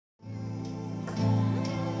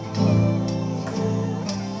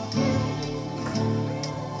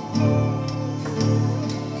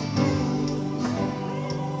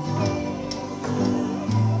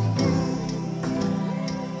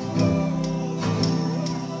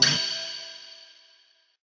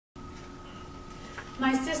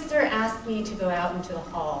asked me to go out into the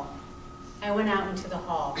hall. I went out into the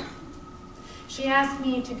hall. She asked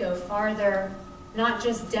me to go farther, not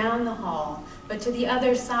just down the hall, but to the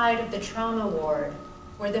other side of the trauma ward,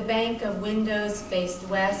 where the bank of windows faced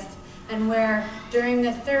west, and where, during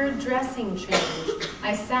the third dressing change,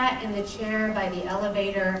 I sat in the chair by the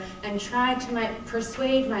elevator and tried to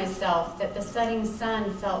persuade myself that the setting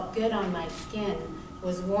sun felt good on my skin,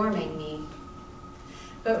 was warming me.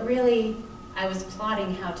 But really, I was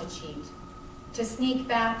plotting how to cheat, to sneak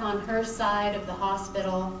back on her side of the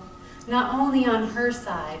hospital, not only on her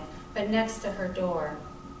side, but next to her door.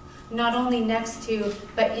 Not only next to,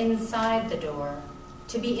 but inside the door.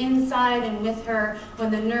 To be inside and with her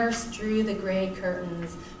when the nurse drew the gray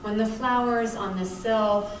curtains, when the flowers on the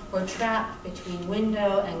sill were trapped between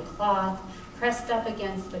window and cloth, pressed up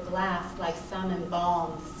against the glass like some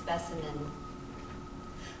embalmed specimen.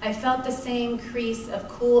 I felt the same crease of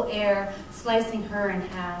cool air slicing her in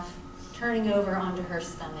half, turning over onto her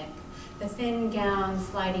stomach, the thin gown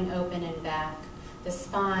sliding open and back, the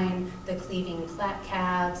spine, the cleaving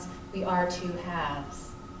calves, we are two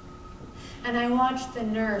halves. And I watched the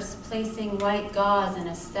nurse placing white gauze in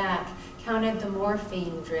a stack, counted the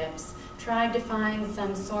morphine drips, tried to find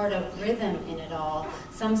some sort of rhythm in it all,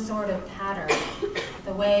 some sort of pattern,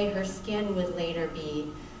 the way her skin would later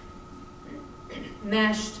be,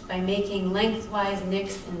 meshed by making lengthwise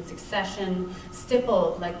nicks in succession,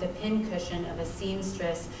 stippled like the pincushion of a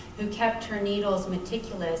seamstress who kept her needles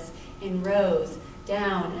meticulous in rows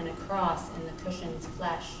down and across in the cushion's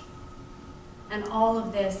flesh. And all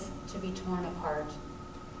of this to be torn apart.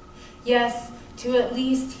 Yes, to at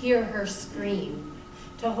least hear her scream,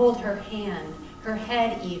 to hold her hand, her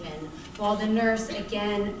head even, while the nurse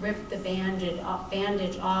again ripped the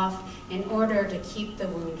bandage off in order to keep the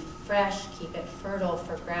wound fresh, keep it fertile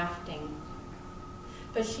for grafting.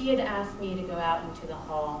 But she had asked me to go out into the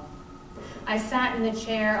hall. I sat in the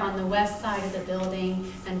chair on the west side of the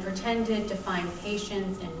building and pretended to find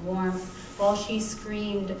patience and warmth while she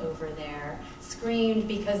screamed over there, screamed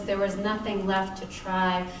because there was nothing left to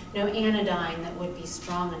try, no anodyne that would be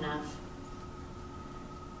strong enough.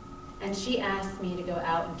 And she asked me to go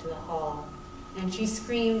out into the hall. And she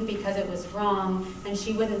screamed because it was wrong, and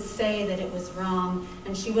she wouldn't say that it was wrong,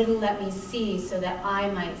 and she wouldn't let me see so that I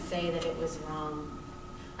might say that it was wrong.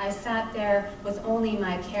 I sat there with only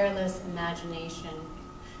my careless imagination,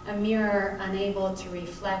 a mirror unable to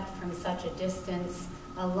reflect from such a distance,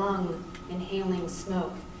 a lung inhaling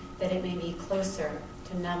smoke that it may be closer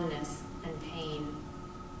to numbness and pain.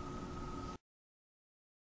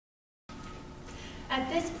 At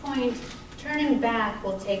this point, turning back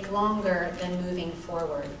will take longer than moving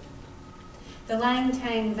forward. The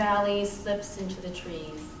Langtang Valley slips into the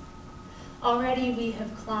trees. Already we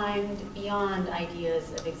have climbed beyond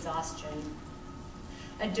ideas of exhaustion.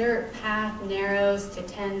 A dirt path narrows to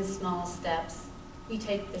 10 small steps. We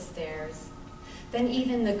take the stairs. Then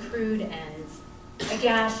even the crude ends, a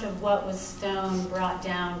gash of what was stone brought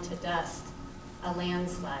down to dust, a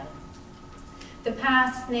landslide. The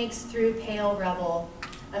path snakes through pale rubble,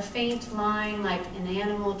 a faint line like an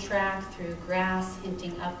animal track through grass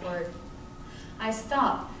hinting upward. I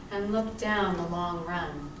stop and look down the long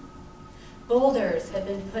run. Boulders have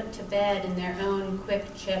been put to bed in their own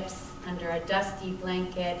quick chips under a dusty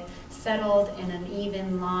blanket, settled in an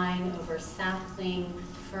even line over sapling,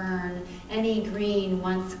 fern, any green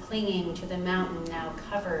once clinging to the mountain now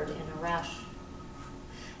covered in a rush.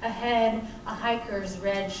 Ahead, a hiker's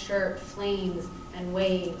red shirt flames and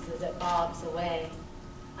waves as it bobs away.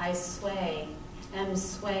 I sway, am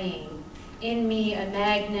swaying. In me, a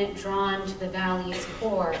magnet drawn to the valley's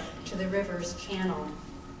core, to the river's channel.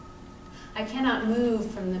 I cannot move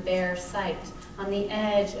from the bare sight. On the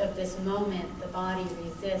edge of this moment, the body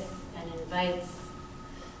resists and invites.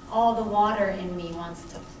 All the water in me wants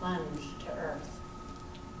to plunge to earth.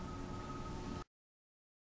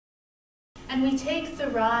 And we take the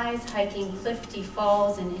rise hiking Clifty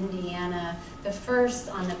Falls in Indiana, the first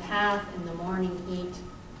on the path in the morning heat.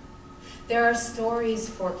 There are stories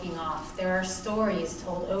forking off. There are stories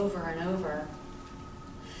told over and over.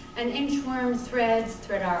 And inchworm threads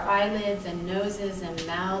thread our eyelids and noses and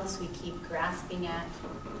mouths we keep grasping at.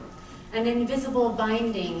 An invisible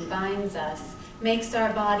binding binds us, makes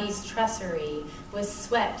our bodies trussery, with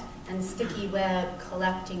sweat and sticky web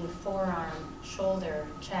collecting forearm, shoulder,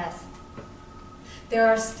 chest. There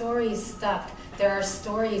are stories stuck. There are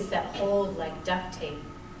stories that hold like duct tape.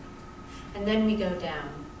 And then we go down.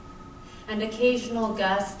 And occasional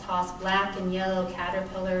gusts toss black and yellow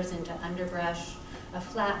caterpillars into underbrush, a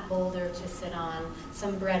flat boulder to sit on,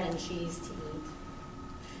 some bread and cheese to eat.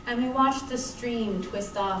 And we watched the stream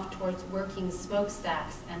twist off towards working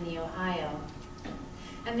smokestacks and the Ohio.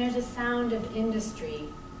 And there's a sound of industry,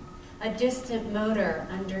 a distant motor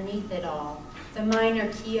underneath it all, the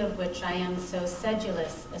minor key of which I am so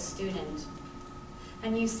sedulous a student.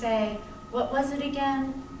 And you say, what was it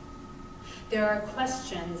again? There are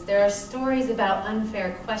questions, there are stories about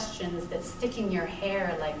unfair questions that stick in your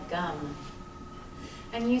hair like gum.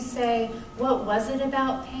 And you say, what was it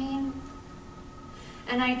about pain?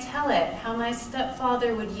 And I tell it how my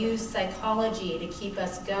stepfather would use psychology to keep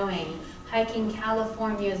us going, hiking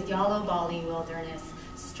California's Yalobali wilderness,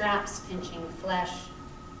 straps pinching flesh.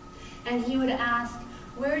 And he would ask,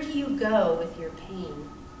 where do you go with your pain?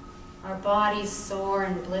 Our bodies sore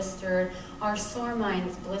and blistered, our sore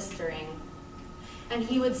minds blistering. And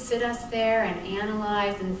he would sit us there and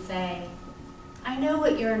analyze and say, I know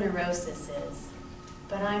what your neurosis is,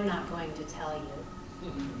 but I'm not going to tell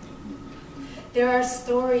you. There are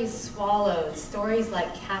stories swallowed, stories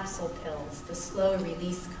like capsule pills, the slow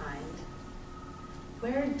release kind.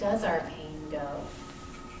 Where does our pain go?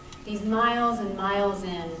 These miles and miles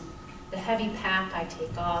in, the heavy pack I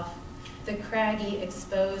take off, the craggy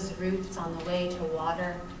exposed roots on the way to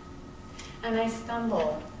water, and I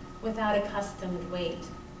stumble without accustomed weight,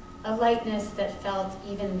 a lightness that felt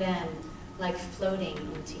even then like floating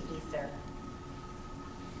into ether.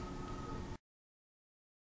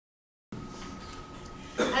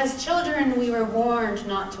 As children, we were warned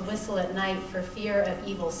not to whistle at night for fear of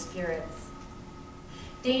evil spirits.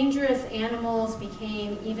 Dangerous animals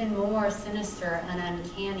became even more sinister and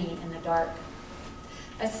uncanny in the dark.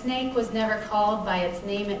 A snake was never called by its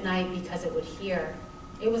name at night because it would hear.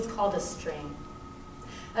 It was called a string.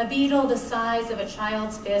 A beetle the size of a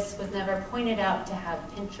child's fist was never pointed out to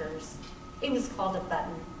have pincers. It was called a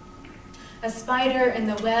button. A spider in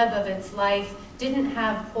the web of its life didn't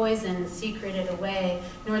have poison secreted away,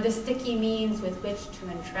 nor the sticky means with which to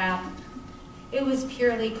entrap. It was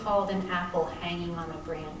purely called an apple hanging on a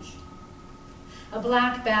branch. A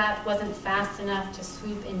black bat wasn't fast enough to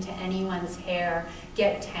swoop into anyone's hair,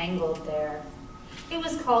 get tangled there. It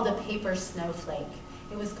was called a paper snowflake.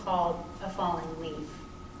 It was called a falling leaf.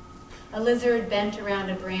 A lizard bent around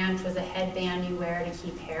a branch was a headband you wear to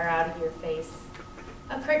keep hair out of your face.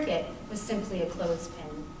 A cricket was simply a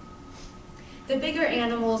clothespin. The bigger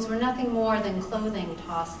animals were nothing more than clothing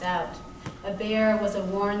tossed out. A bear was a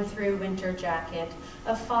worn-through winter jacket,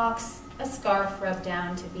 a fox, a scarf rubbed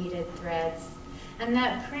down to beaded threads, and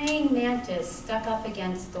that praying mantis stuck up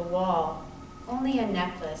against the wall, only a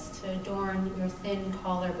necklace to adorn your thin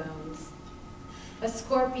collarbones. A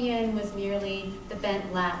scorpion was merely the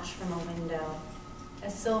bent latch from a window. A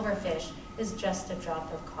silverfish is just a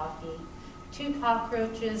drop of coffee. Two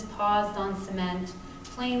cockroaches paused on cement,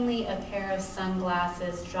 plainly a pair of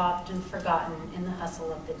sunglasses dropped and forgotten in the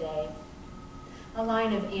hustle of the day. A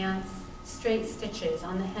line of ants, straight stitches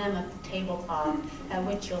on the hem of the tablecloth at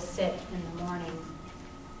which you'll sit in the morning.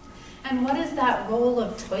 And what is that roll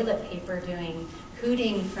of toilet paper doing,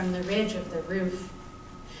 hooting from the ridge of the roof?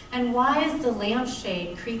 And why is the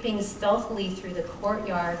lampshade creeping stealthily through the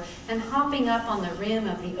courtyard and hopping up on the rim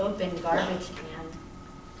of the open garbage can?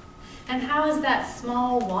 And how is that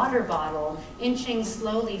small water bottle inching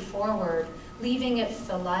slowly forward, leaving its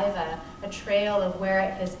saliva a trail of where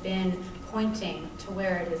it has been, pointing to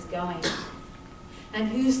where it is going? And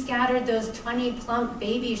who scattered those 20 plump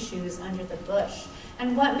baby shoes under the bush?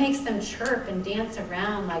 And what makes them chirp and dance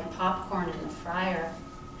around like popcorn in the fryer?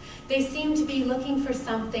 They seem to be looking for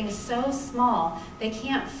something so small they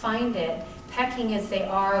can't find it, pecking as they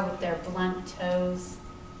are with their blunt toes.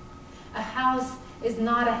 A house is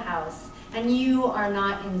not a house, and you are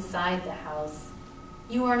not inside the house.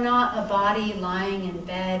 You are not a body lying in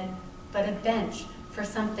bed, but a bench for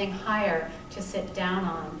something higher to sit down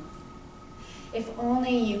on. If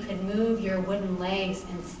only you could move your wooden legs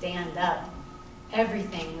and stand up,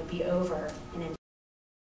 everything would be over in an.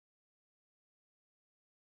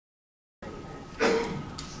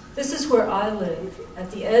 This is where I live,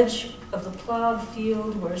 at the edge of the plowed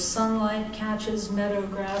field where sunlight catches meadow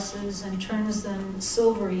grasses and turns them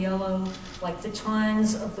silver yellow like the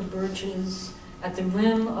tines of the birches, at the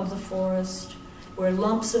rim of the forest, where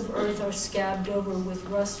lumps of earth are scabbed over with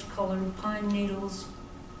rust-colored pine needles,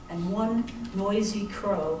 and one noisy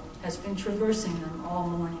crow has been traversing them all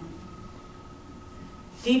morning.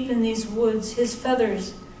 Deep in these woods, his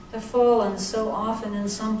feathers have fallen so often in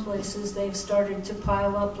some places they've started to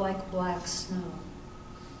pile up like black snow.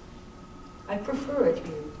 I prefer it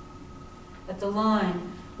here, at the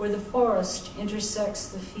line where the forest intersects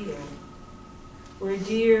the field, where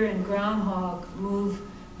deer and groundhog move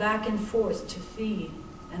back and forth to feed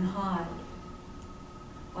and hide,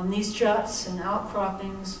 On these juts and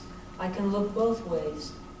outcroppings, I can look both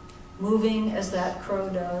ways, moving as that crow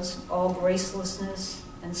does, all gracelessness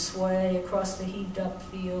and sway across the heaped-up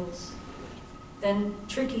fields. Then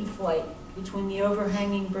tricky flight between the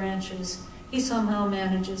overhanging branches he somehow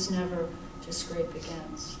manages never to scrape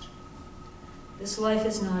against. This life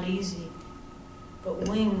is not easy, but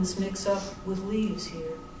wings mix up with leaves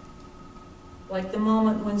here. Like the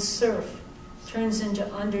moment when surf turns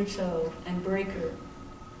into undertow and breaker,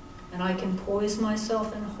 and I can poise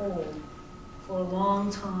myself and hold for a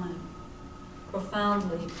long time,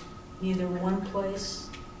 profoundly, neither one place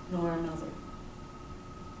nor another.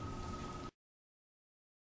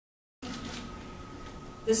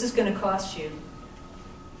 This is going to cost you.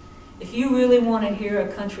 If you really want to hear a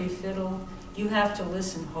country fiddle, you have to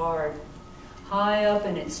listen hard, high up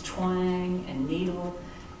in its twang and needle.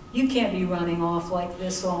 You can't be running off like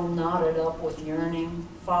this, all knotted up with yearning,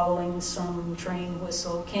 following some train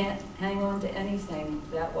whistle. Can't hang on to anything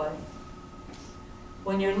that way.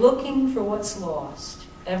 When you're looking for what's lost,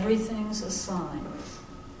 everything's a sign.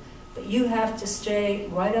 But you have to stay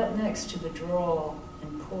right up next to the drawl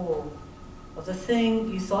and pull of the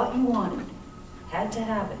thing you thought you wanted, had to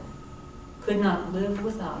have it, could not live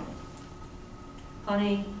without it.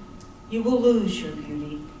 Honey, you will lose your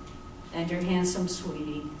beauty and your handsome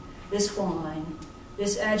sweetie, this wine,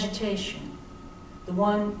 this agitation, the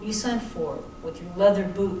one you sent for with your leather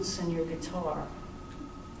boots and your guitar.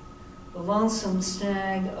 The lonesome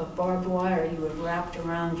snag of barbed wire you have wrapped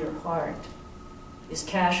around your heart is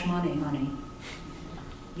cash money, honey.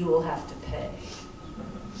 You will have to pay.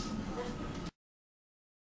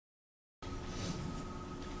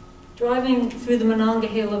 Driving through the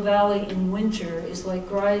Monongahela Valley in winter is like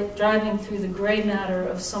driving through the gray matter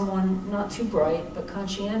of someone not too bright but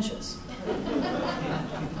conscientious.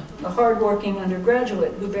 A hard-working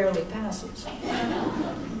undergraduate who barely passes.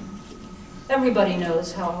 Everybody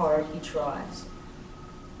knows how hard he tries.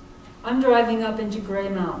 I'm driving up into gray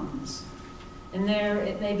mountains, and there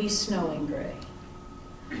it may be snowing gray.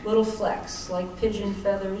 Little flecks like pigeon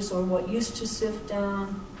feathers or what used to sift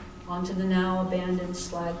down onto the now abandoned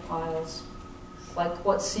slag piles, like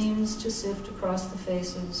what seems to sift across the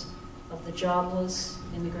faces of the jobless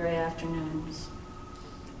in the gray afternoons.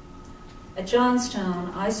 At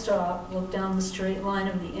Johnstown, I stop, look down the straight line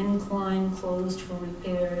of the incline closed for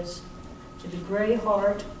repairs to the gray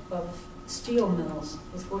heart of steel mills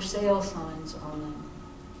with for sale signs on them.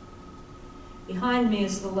 Behind me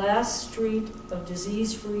is the last street of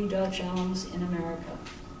disease-free Dutch elms in America.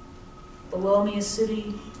 Below me a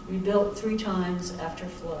city rebuilt 3 times after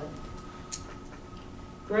flood.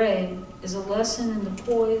 Gray is a lesson in the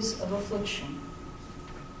poise of affliction.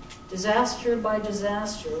 Disaster by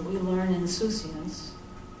disaster, we learn insouciance,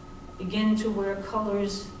 begin to wear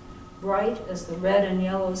colors bright as the red and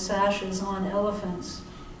yellow sashes on elephants,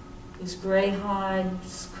 whose gray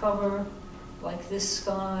hides cover, like this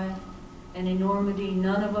sky, an enormity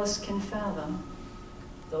none of us can fathom,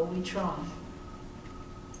 though we try.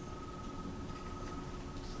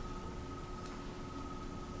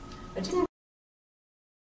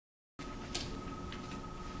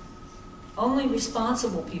 Only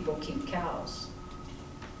responsible people keep cows.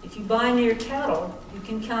 If you buy near cattle, you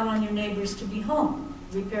can count on your neighbors to be home,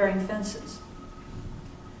 repairing fences.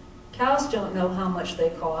 Cows don't know how much they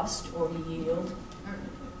cost or yield,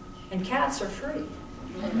 and cats are free.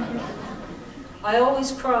 I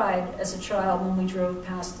always cried as a child when we drove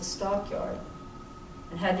past the stockyard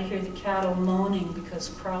and had to hear the cattle moaning because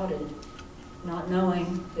crowded, not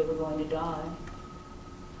knowing they were going to die.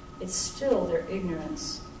 It's still their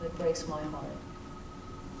ignorance that breaks my heart.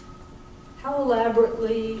 How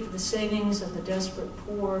elaborately the savings of the desperate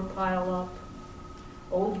poor pile up,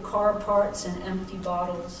 old car parts and empty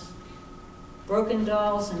bottles, broken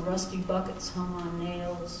dolls and rusty buckets hung on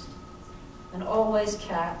nails, and always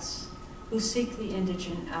cats who seek the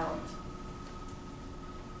indigent out.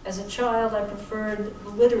 As a child, I preferred the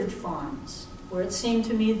littered farms, where it seemed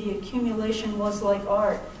to me the accumulation was like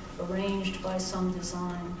art, arranged by some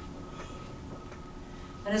design.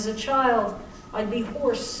 And as a child, I'd be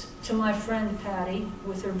hoarse to my friend Patty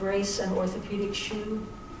with her brace and orthopedic shoe.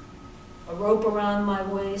 A rope around my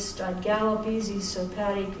waist, I'd gallop easy so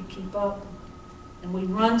Patty could keep up, and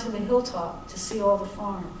we'd run to the hilltop to see all the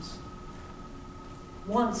farms.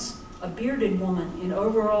 Once, a bearded woman in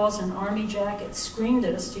overalls and army jacket screamed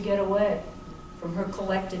at us to get away from her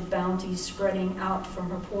collected bounties spreading out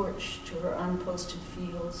from her porch to her unposted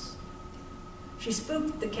fields. She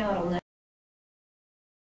spooked the cattle next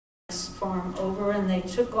farm over, and they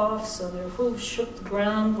took off so their hooves shook the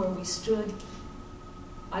ground where we stood.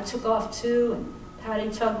 I took off too, and Patty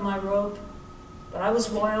tugged my rope, but I was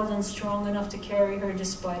wild and strong enough to carry her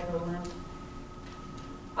despite her limp.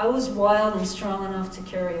 I was wild and strong enough to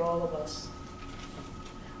carry all of us.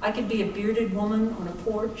 I could be a bearded woman on a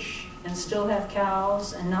porch and still have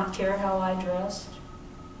cows and not care how I dressed.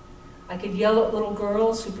 I could yell at little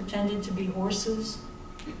girls who pretended to be horses,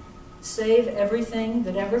 save everything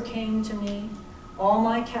that ever came to me, all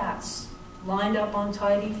my cats lined up on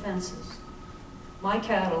tidy fences, my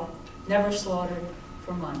cattle never slaughtered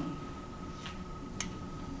for money.